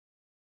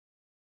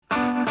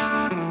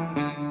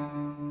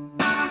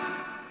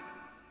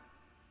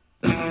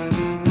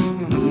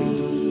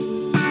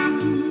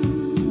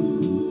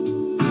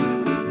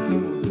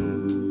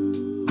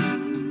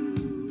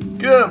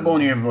Good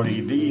morning,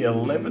 everybody. The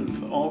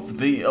 11th of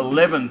the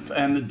 11th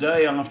and the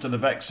day after the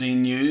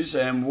vaccine news,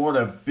 and what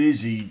a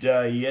busy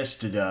day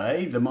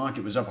yesterday. The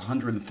market was up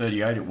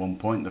 138 at one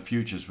point. The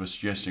futures were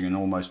suggesting an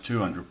almost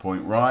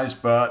 200-point rise,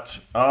 but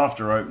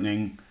after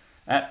opening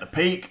at the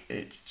peak,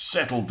 it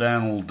settled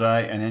down all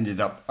day and ended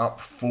up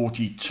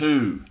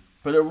 42.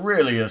 But a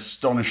really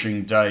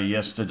astonishing day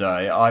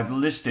yesterday. I've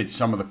listed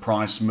some of the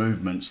price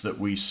movements that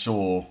we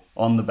saw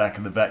on the back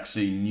of the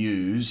vaccine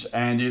news,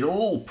 and it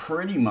all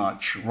pretty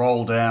much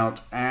rolled out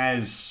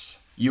as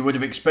you would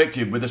have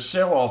expected, with a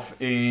sell-off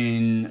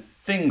in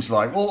things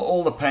like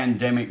all the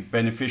pandemic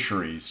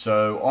beneficiaries,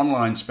 so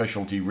online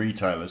specialty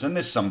retailers, and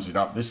this sums it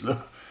up.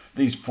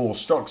 These four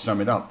stocks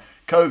sum it up.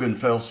 Kogan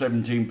fell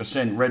 17%,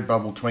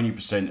 Redbubble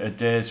 20%,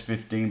 Adairs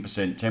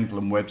 15%,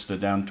 Temple & Webster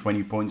down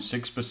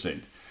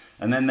 20.6%.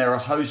 And then there are a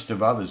host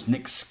of others.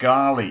 Nick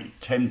Scali,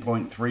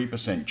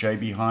 10.3%.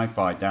 JB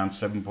Hi-Fi, down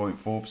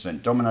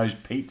 7.4%. Domino's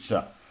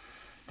Pizza,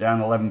 down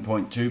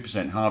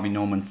 11.2%. Harvey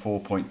Norman,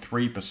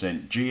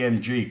 4.3%.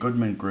 GMG,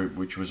 Goodman Group,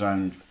 which was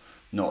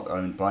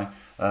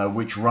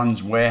which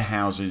runs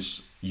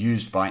warehouses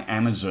used by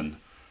Amazon,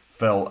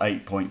 fell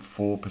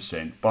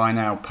 8.4%. Buy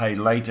Now, Pay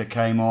Later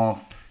came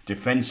off.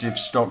 Defensive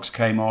stocks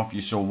came off.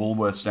 You saw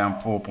Woolworths down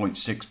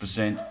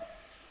 4.6%.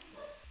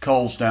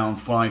 Coles down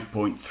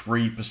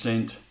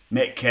 5.3%.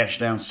 Metcash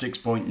down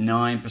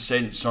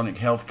 6.9%, Sonic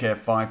Healthcare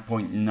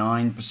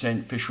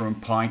 5.9%, Fisher &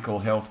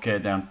 Paykel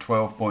Healthcare down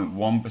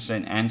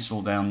 12.1%,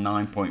 Ansell down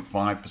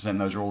 9.5%.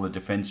 Those are all the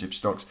defensive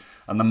stocks.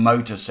 And the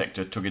motor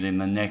sector took it in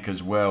the neck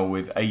as well,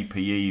 with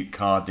APE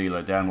car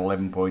dealer down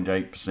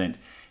 11.8%,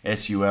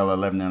 SUL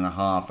 11.5%,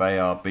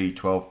 ARB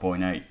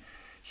 12.8%.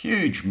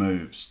 Huge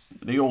moves.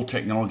 The all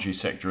technology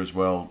sector as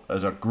well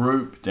as a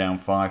group down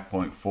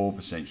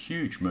 5.4%.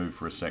 Huge move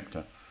for a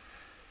sector.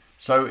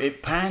 So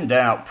it panned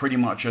out pretty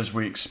much as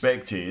we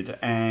expected,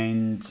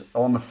 and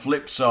on the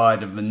flip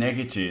side of the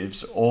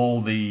negatives, all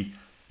the,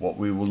 what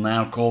we will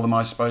now call them,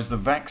 I suppose, the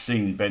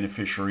vaccine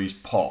beneficiaries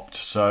popped.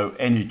 So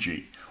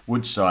energy,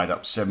 Woodside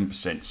up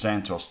 7%,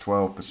 Santos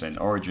 12%,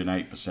 Origin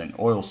 8%,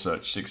 Oil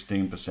Search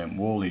 16%,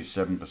 Worley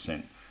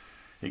 7%.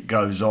 It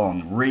goes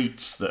on.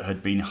 REITs that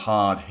had been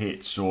hard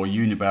hits, or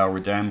Unibail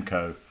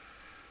Rodamco,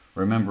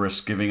 remember us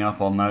giving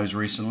up on those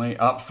recently?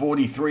 Up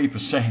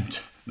 43%.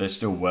 They're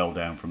still well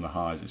down from the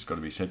highs, it's got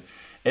to be said.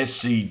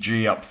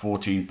 SCG up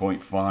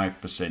 14.5%,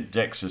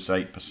 Dexus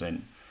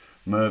 8%,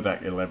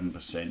 Mirvac 11%,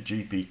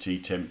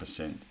 GPT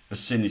 10%,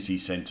 Vicinity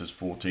Centres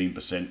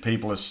 14%.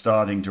 People are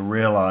starting to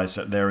realise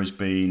that there has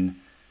been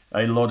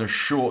a lot of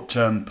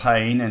short-term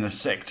pain in a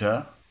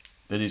sector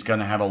that is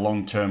going to have a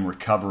long-term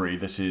recovery.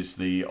 This is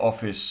the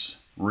office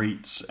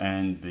REITs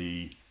and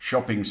the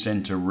shopping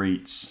centre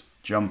REITs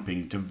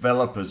jumping.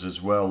 Developers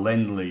as well.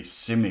 Lendlease,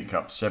 CIMIC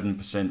up 7%,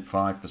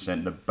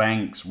 5%. The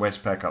banks,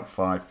 Westpac up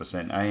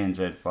 5%,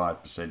 ANZ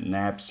 5%,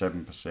 NAB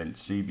 7%,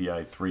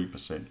 CBA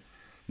 3%.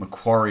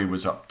 Macquarie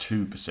was up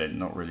 2%,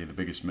 not really the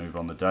biggest move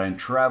on the day. And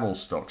travel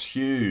stocks,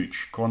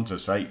 huge.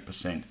 Qantas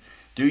 8%.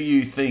 Do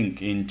you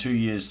think in 2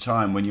 years'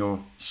 time, when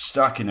you're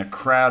stuck in a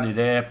crowded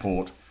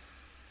airport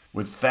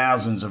with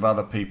thousands of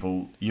other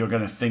people, you're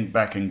going to think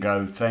back and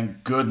go,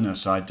 thank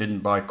goodness I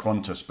didn't buy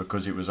Qantas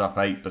because it was up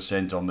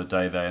 8% on the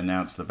day they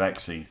announced the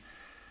vaccine?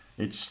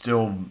 It's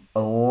still a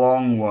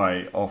long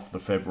way off the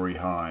February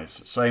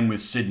highs. Same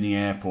with Sydney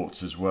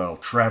Airports as well.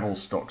 Travel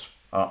stocks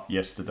up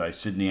yesterday.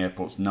 Sydney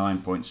Airports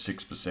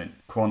 9.6%.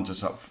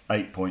 Qantas up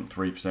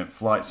 8.3%.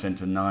 Flight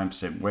Centre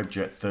 9%.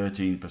 Webjet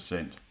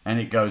 13%. And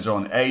it goes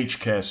on. Aged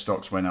care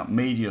stocks went up.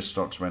 Media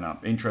stocks went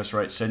up. Interest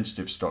rate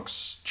sensitive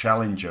stocks.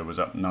 Challenger was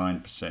up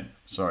 9%.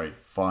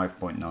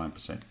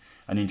 5.9%.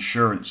 And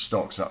insurance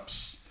stocks up.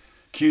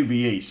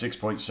 QBE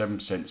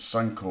 6.7%.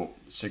 Suncorp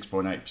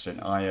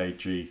 6.8%.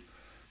 IAG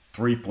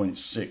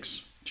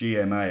 3.6%.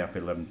 GMA up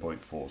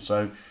 11.4%.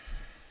 So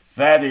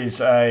that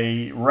is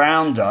a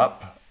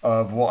roundup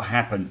of what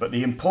happened. But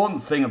the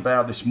important thing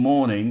about this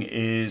morning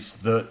is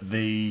that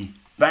the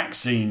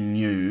vaccine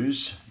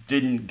news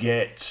didn't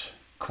get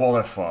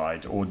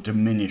qualified or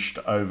diminished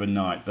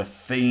overnight. The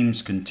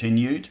themes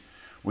continued.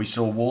 We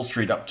saw Wall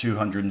Street up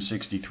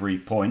 263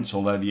 points,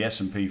 although the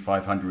S&P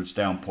 500 is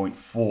down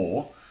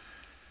 0.4.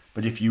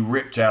 But if you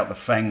ripped out the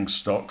FANG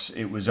stocks,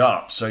 it was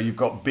up. So you've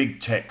got big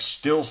tech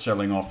still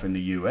selling off in the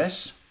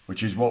US,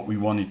 which is what we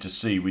wanted to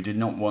see. We did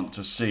not want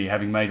to see,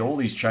 having made all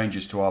these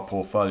changes to our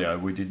portfolio,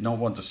 we did not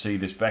want to see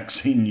this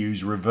vaccine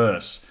news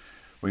reverse.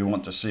 We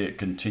want to see it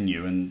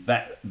continue. And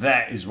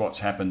that is what's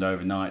happened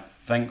overnight,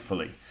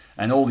 thankfully.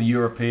 And all the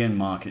European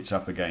markets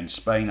up again.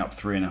 Spain up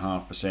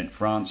 3.5%.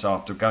 France,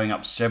 after going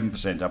up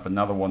 7%, up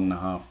another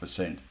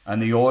 1.5%.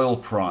 And the oil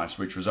price,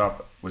 which was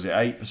up, was it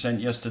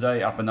 8%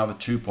 yesterday? Up another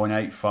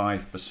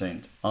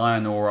 2.85%.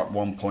 Iron ore up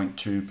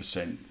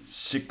 1.2%.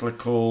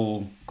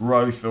 Cyclical,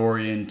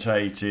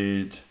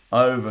 growth-orientated,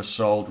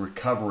 oversold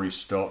recovery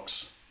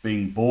stocks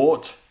being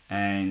bought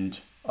and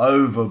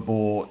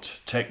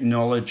overbought.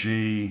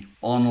 Technology,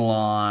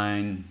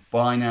 online,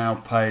 buy now,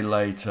 pay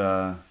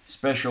later,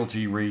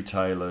 specialty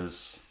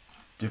retailers,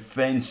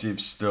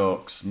 defensive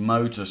stocks,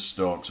 motor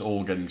stocks,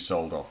 all getting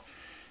sold off.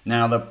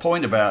 Now, the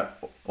point about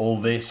all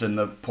this and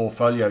the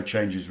portfolio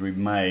changes we've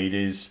made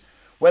is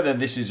whether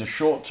this is a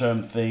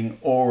short-term thing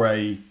or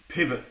a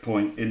pivot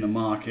point in the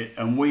market,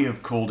 and we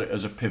have called it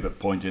as a pivot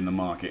point in the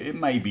market. It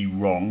may be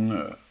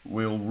wrong.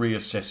 We'll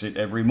reassess it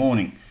every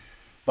morning.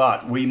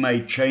 But we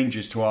made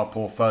changes to our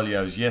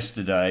portfolios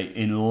yesterday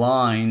in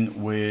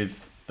line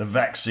with the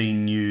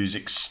vaccine news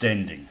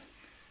extending.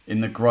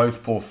 In the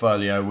growth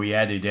portfolio, we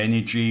added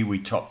energy. We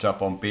topped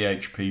up on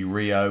BHP,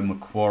 Rio,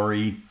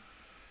 Macquarie,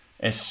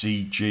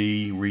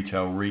 SCG,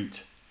 Retail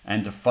REIT.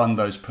 And to fund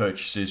those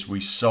purchases, we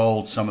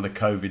sold some of the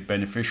COVID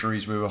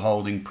beneficiaries we were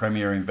holding: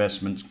 Premier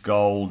Investments,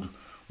 Gold,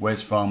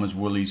 Wesfarmers,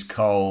 Woolies,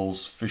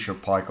 Coles, Fisher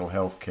Paykel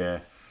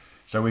Healthcare.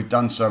 So we've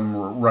done some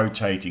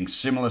rotating,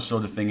 similar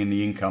sort of thing in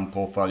the income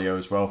portfolio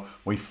as well.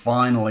 We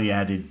finally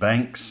added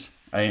banks,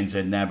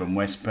 ANZ, NAB and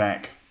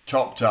Westpac,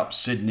 topped up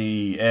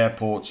Sydney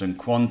Airports and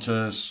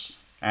Qantas,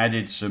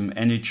 added some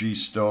energy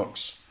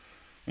stocks,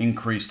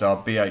 increased our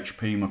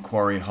BHP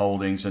Macquarie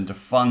holdings, and to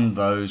fund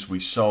those we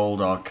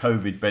sold our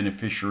COVID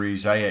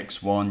beneficiaries: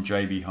 AX1,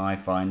 JB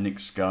Hi-Fi, Nick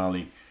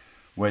Scali,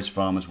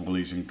 Wesfarmers,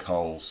 Woolies and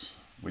Coles.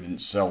 We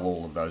didn't sell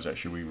all of those,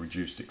 actually. We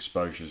reduced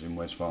exposures in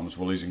Wesfarmers,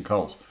 Woolies and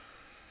Coles.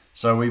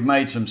 So we've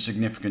made some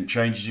significant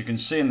changes. You can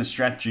see in the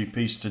strategy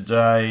piece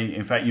today,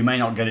 in fact you may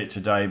not get it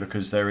today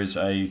because there is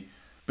a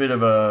bit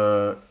of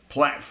a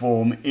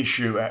platform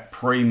issue at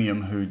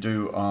Premium who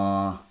do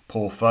our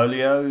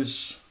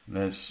portfolios.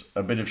 There's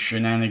a bit of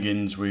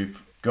shenanigans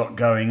we've got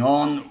going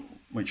on,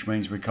 which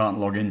means we can't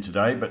log in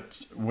today,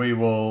 but we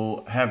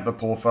will have the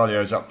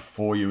portfolios up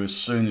for you as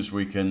soon as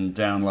we can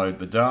download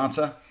the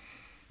data.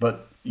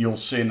 But you'll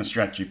see in the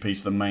strategy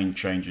piece the main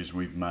changes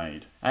we've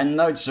made. And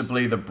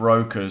noticeably, the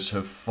brokers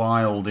have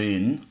filed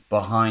in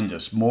behind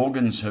us.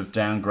 Morgans have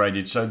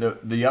downgraded. So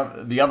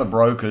the other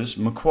brokers,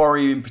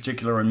 Macquarie in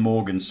particular and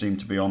Morgan, seem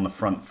to be on the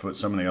front foot.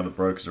 Some of the other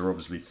brokers are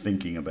obviously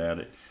thinking about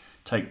it.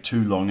 Take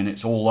too long and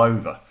it's all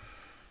over.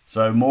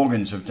 So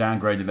Morgans have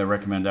downgraded their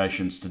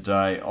recommendations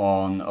today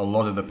on a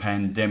lot of the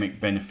pandemic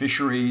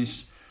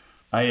beneficiaries: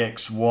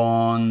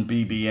 AX1,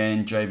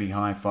 BBN, JB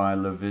Hi-Fi,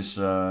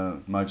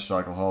 Lovisa,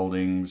 Motorcycle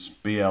Holdings,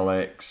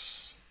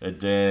 BLX,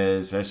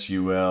 Adairs,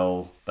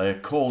 SUL. They are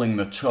calling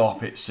the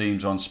top, it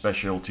seems, on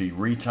specialty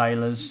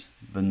retailers.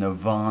 The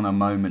nirvana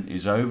moment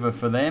is over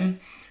for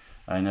them.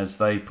 And as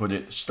they put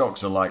it,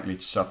 stocks are likely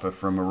to suffer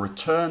from a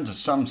return to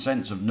some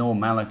sense of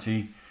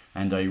normality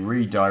and a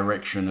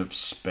redirection of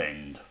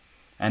spend.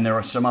 And there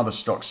are some other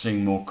stocks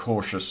seeing more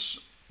cautious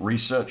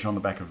research on the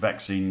back of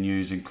vaccine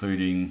news,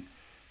 including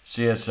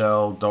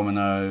CSL,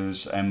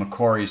 Domino's, and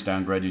Macquarie's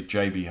downgraded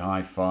JB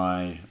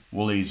Hi-Fi,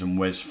 Woolies and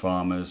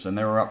Wesfarmers, and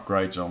there are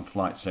upgrades on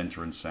Flight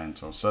Centre and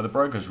Santos. So the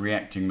broker's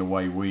reacting the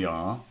way we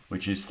are,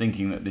 which is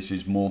thinking that this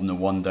is more than a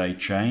one-day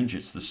change.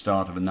 It's the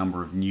start of a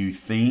number of new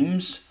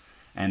themes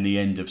and the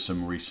end of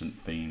some recent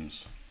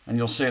themes. And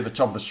you'll see at the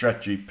top of the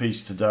strategy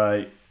piece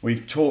today,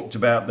 we've talked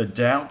about the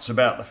doubts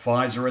about the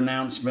Pfizer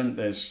announcement.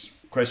 There's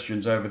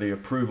questions over the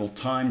approval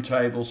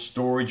timetable,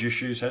 storage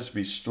issues, has to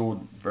be stored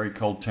at very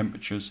cold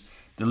temperatures,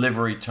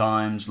 delivery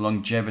times,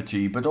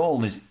 longevity, but all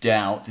this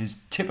doubt is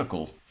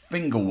typical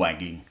finger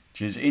wagging,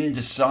 which is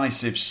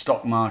indecisive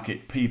stock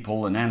market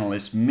people and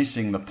analysts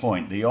missing the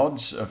point. The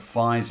odds of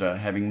Pfizer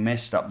having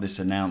messed up this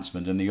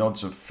announcement and the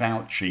odds of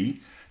Fauci,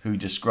 who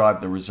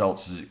described the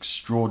results as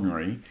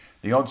extraordinary,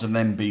 the odds of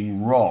them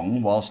being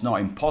wrong, whilst not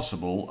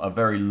impossible, are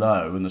very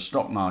low, and the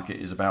stock market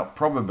is about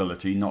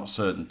probability, not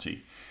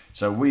certainty.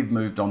 So we've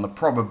moved on the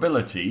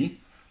probability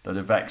that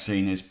a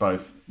vaccine is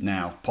both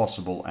now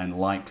possible and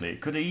likely.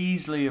 It could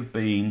easily have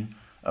been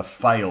a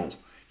fail.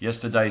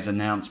 Yesterday's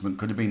announcement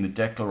could have been the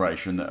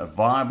declaration that a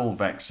viable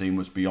vaccine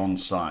was beyond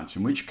science,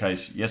 in which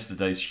case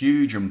yesterday's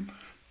huge and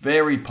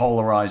very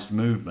polarized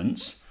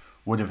movements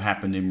would have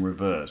happened in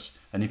reverse.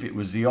 And if it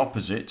was the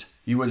opposite,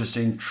 you would have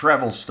seen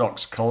travel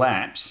stocks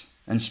collapse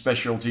and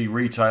specialty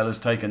retailers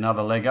take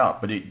another leg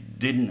up, but it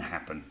didn't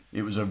happen.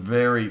 It was a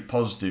very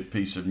positive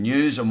piece of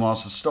news, and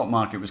whilst the stock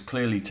market was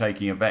clearly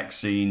taking a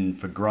vaccine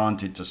for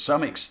granted to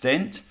some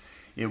extent,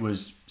 it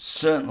was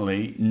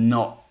certainly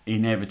not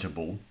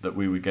inevitable that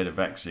we would get a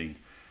vaccine.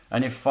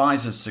 And if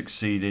Pfizer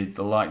succeeded,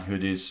 the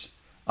likelihood is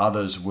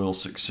others will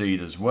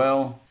succeed as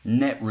well.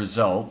 Net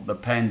result, the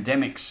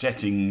pandemic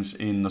settings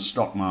in the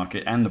stock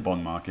market and the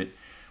bond market,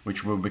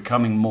 which were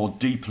becoming more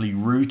deeply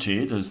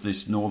rooted as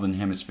this Northern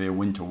Hemisphere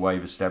winter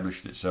wave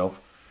established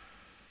itself,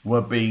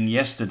 were being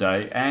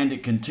yesterday, and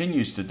it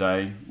continues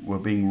today, were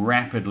being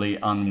rapidly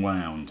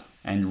unwound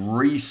and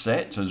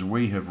reset as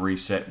we have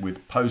reset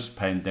with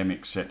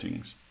post-pandemic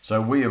settings. So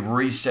we have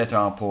reset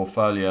our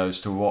portfolios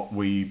to what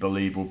we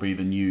believe will be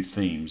the new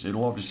themes.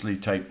 It'll obviously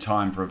take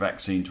time for a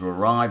vaccine to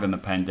arrive and the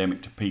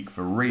pandemic to peak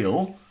for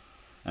real,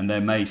 and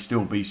there may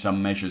still be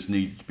some measures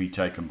needed to be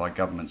taken by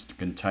governments to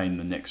contain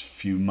the next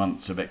few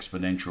months of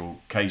exponential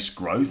case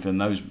growth, and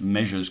those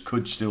measures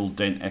could still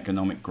dent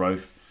economic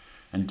growth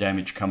and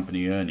damage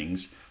company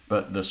earnings.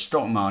 But the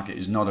stock market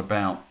is not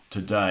about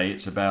today,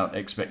 it's about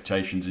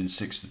expectations in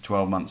 6 to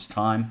 12 months'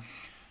 time.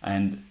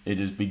 And it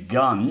has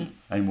begun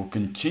and will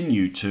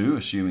continue to,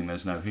 assuming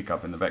there's no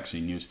hiccup in the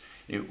vaccine news,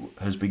 it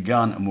has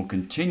begun and will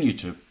continue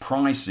to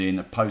price in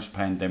a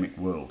post-pandemic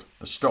world.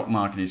 The stock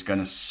market is going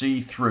to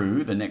see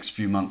through the next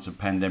few months of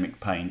pandemic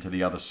pain to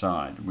the other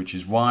side, which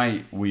is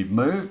why we've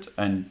moved,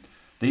 and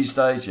these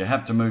days you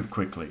have to move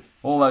quickly.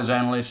 All those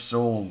analysts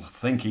all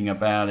thinking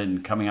about it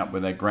and coming up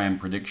with their grand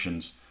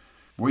predictions.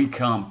 We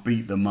can't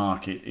beat the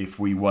market if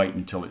we wait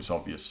until it's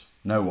obvious.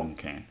 No one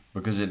can,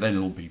 because then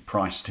it'll be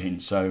priced in.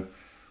 So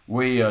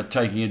we are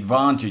taking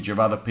advantage of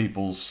other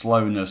people's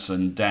slowness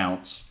and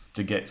doubts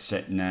to get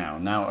set now.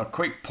 Now, a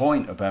quick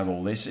point about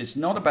all this. It's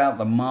not about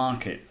the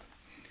market.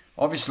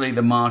 Obviously,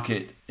 the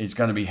market is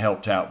going to be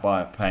helped out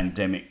by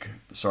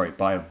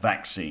a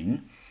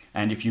vaccine.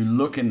 And if you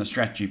look in the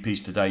strategy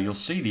piece today, you'll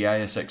see the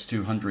ASX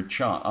 200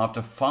 chart.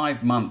 After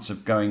 5 months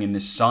of going in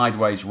this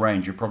sideways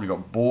range, you probably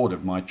got bored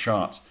of my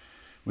charts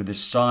with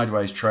this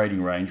sideways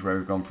trading range where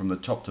we've gone from the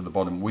top to the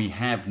bottom. We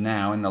have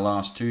now, in the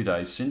last 2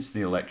 days, since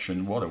the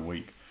election, what a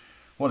week,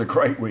 what a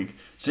great week,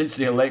 since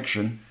the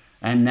election,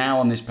 and now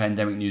on this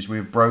pandemic news, we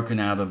have broken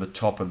out of the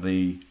top of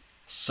the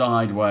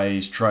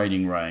sideways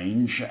trading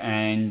range,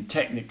 and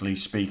technically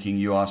speaking,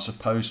 you are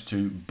supposed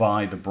to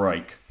buy the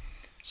break.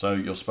 So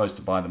you're supposed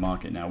to buy the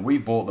market now. We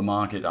bought the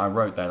market. I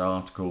wrote that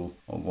article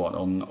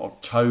on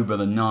October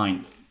the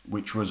 9th,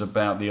 which was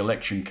about the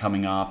election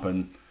coming up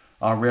and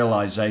our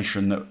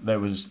realization that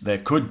there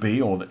could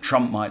be, or that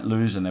Trump might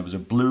lose, and there was a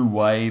blue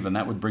wave, and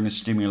that would bring a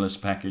stimulus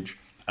package.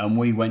 And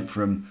we went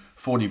from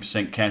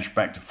 40% cash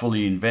back to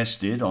fully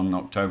invested on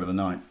October the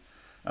 9th.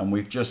 And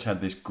we've just had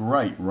this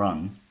great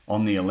run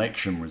on the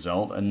election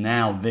result, and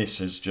now this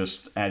has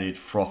just added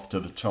froth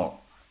to the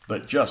top.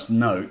 But just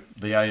note,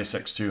 the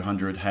ASX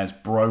 200 has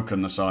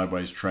broken the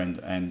sideways trend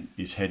and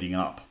is heading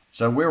up.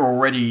 So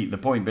the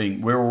point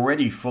being, we're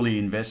already fully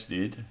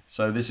invested.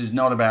 So this is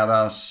not about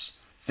us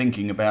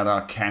thinking about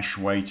our cash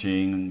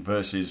weighting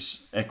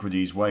versus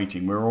equities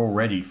weighting. We're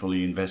already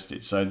fully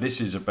invested. So this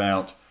is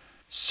about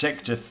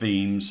sector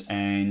themes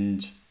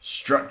and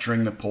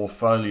structuring the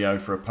portfolio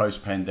for a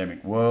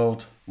post-pandemic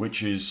world,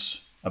 which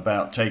is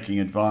about taking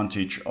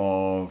advantage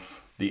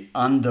of the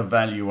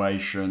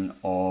undervaluation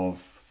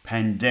of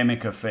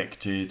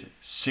pandemic-affected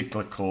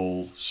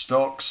cyclical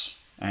stocks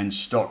and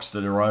stocks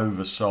that are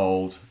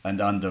oversold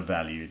and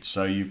undervalued.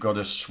 So you've got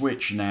a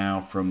switch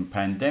now from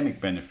pandemic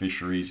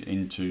beneficiaries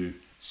into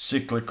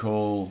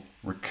cyclical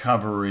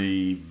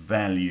recovery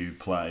value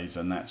plays,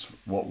 and that's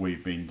what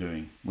we've been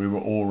doing. We were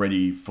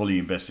already fully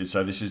invested,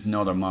 so this is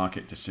not a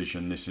market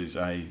decision. This is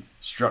a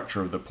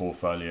structure of the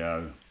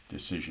portfolio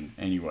decision.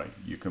 Anyway,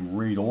 you can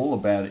read all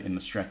about it in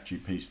the strategy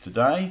piece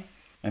today.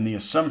 And the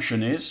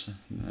assumption is,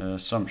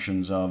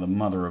 assumptions are the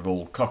mother of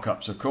all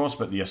cock-ups, of course,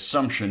 but the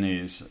assumption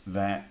is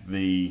that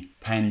the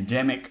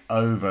pandemic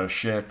over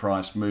share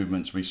price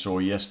movements we saw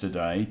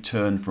yesterday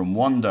turn from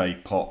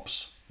one-day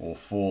pops or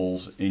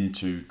falls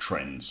into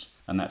trends.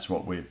 And that's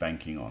what we're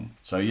banking on.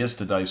 So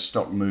yesterday's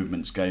stock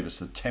movements gave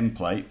us a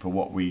template for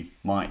what we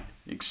might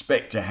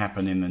expect to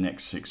happen in the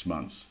next 6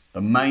 months.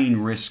 The main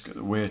risk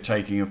that we're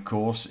taking, of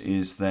course,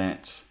 is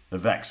that the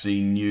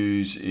vaccine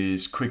news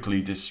is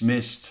quickly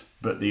dismissed,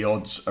 but the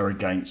odds are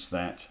against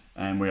that.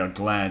 And we are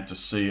glad to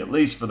see, at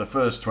least for the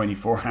first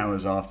 24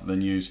 hours after the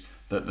news,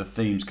 that the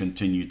themes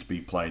continue to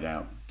be played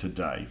out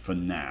today, for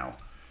now.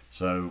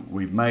 So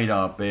we've made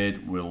our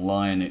bed, we'll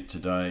lie in it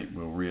today,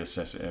 we'll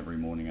reassess it every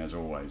morning as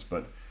always.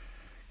 But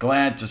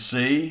glad to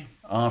see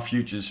our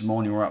futures this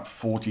morning were up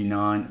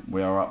 49,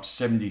 we are up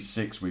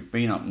 76, we've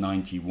been up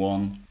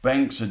 91.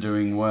 Banks are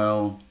doing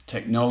well,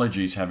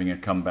 technology's having a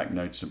comeback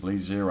noticeably,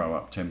 Xero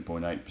up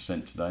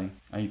 10.8% today,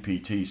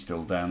 APT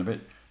still down a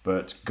bit.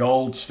 But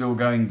gold still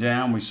going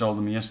down. We sold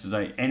them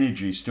yesterday.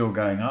 Energy still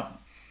going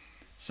up.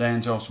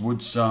 Santos,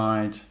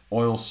 Woodside,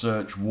 Oil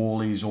Search,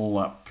 Worley's all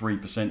up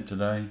 3%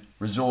 today.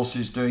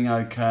 Resources doing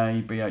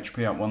okay.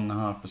 BHP up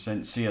 1.5%.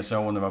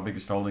 CSL, one of our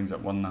biggest holdings,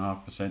 up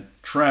 1.5%.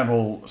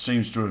 Travel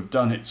seems to have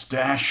done its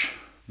dash.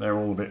 They're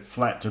all a bit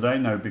flat today.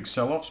 No big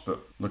sell-offs,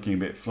 but looking a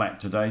bit flat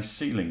today.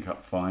 Sealink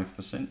up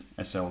 5%.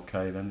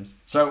 SLK, that is.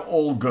 So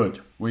all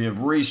good. We have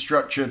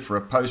restructured for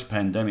a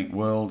post-pandemic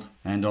world.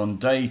 And on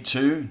day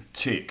 2,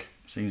 tick.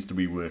 Seems to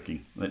be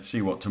working. Let's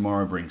see what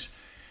tomorrow brings.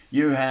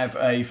 You have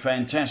a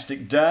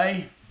fantastic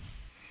day.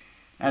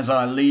 As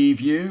I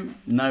leave you,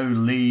 no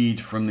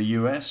lead from the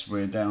US.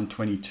 We're down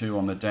 22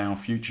 on the Dow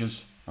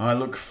futures. I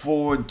look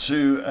forward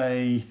to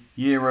a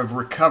year of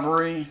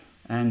recovery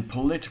and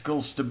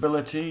political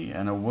stability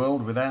and a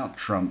world without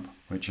Trump,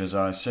 which, as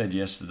I said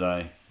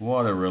yesterday,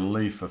 what a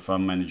relief for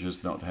fund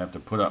managers not to have to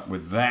put up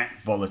with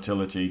that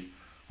volatility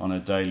on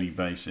a daily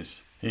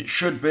basis. It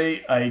should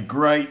be a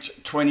great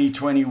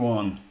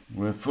 2021.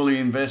 We're fully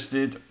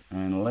invested,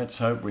 and let's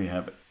hope we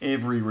have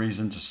every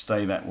reason to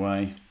stay that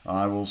way.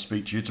 I will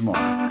speak to you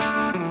tomorrow.